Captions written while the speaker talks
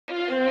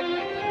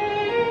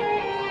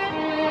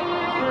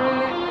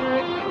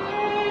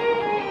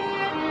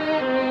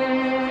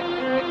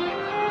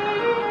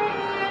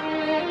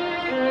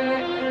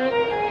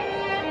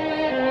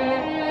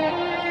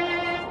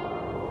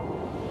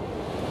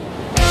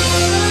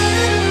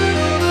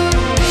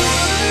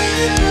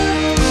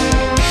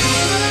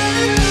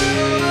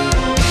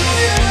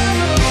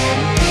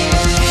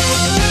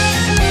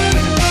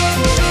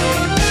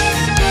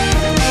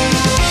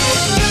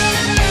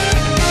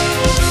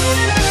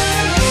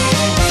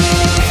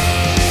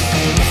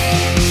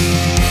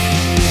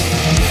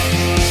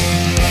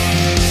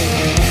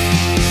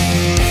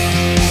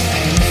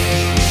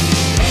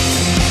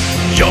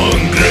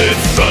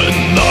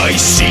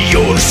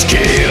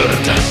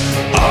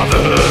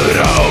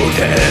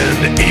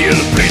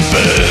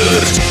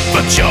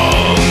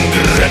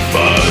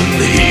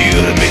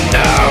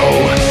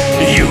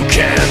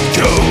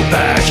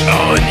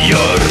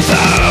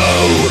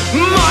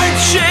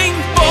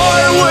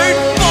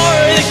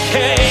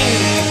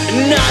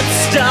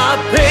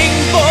stopping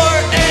for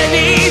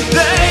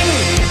anything.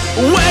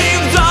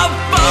 Waves of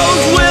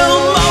foes will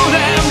mow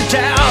them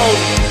down,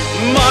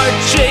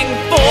 marching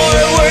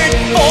forward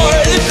for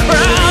the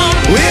crown.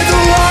 We're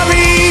the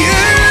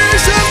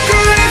warriors of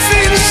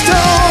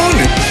Griffinstone,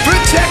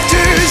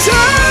 protectors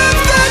of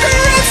the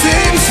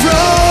Griffin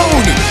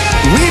throne.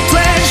 We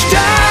pledged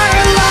our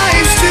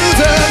lives to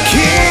the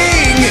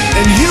king,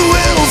 and you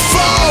will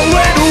fall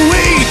when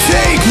we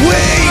take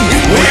wing.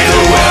 We're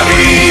the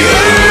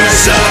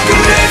warriors of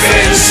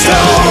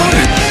Griffinstone,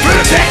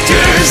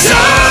 protectors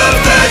of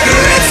the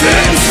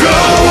Griffin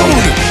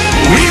throne.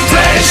 We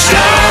pledged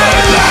our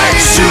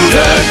lives to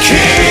the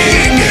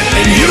king,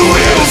 and you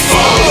will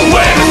fall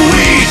when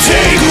we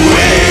take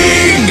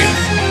wing.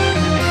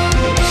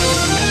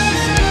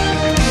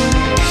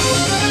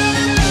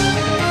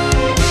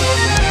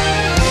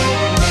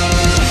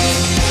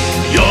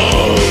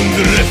 Young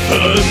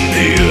Griffin,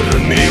 hear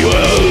me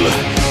well.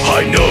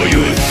 I know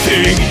you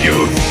think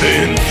you've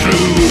been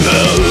through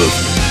hell,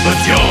 but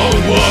young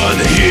one,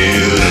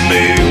 hear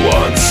me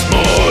once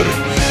more.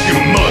 You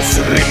must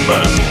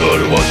remember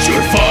what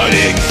you're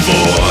fighting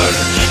for.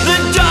 The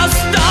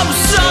dust of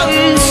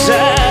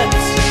sunset,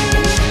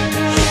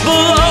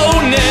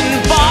 blown in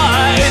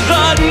by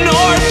the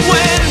north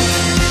wind.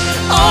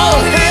 All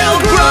hail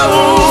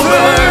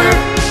Grover,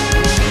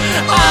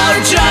 our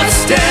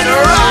just and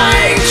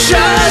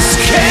righteous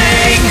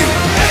king.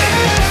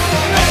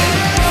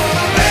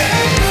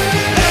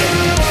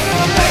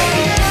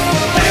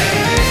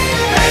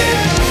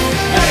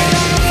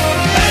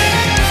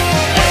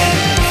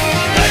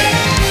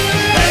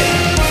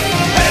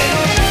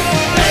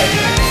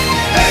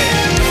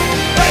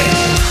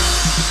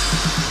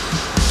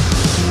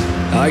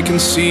 I can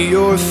see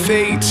your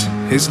fate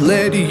has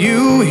led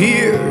you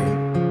here.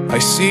 I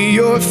see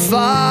your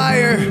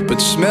fire, but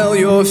smell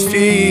your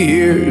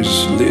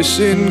fears.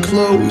 Listen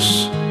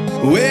close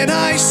when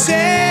I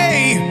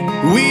say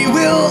we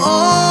will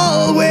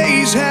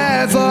always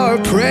have our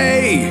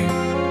prey.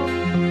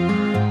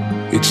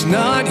 It's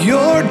not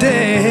your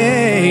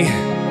day.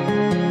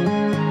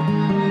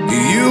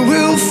 You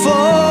will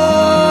fall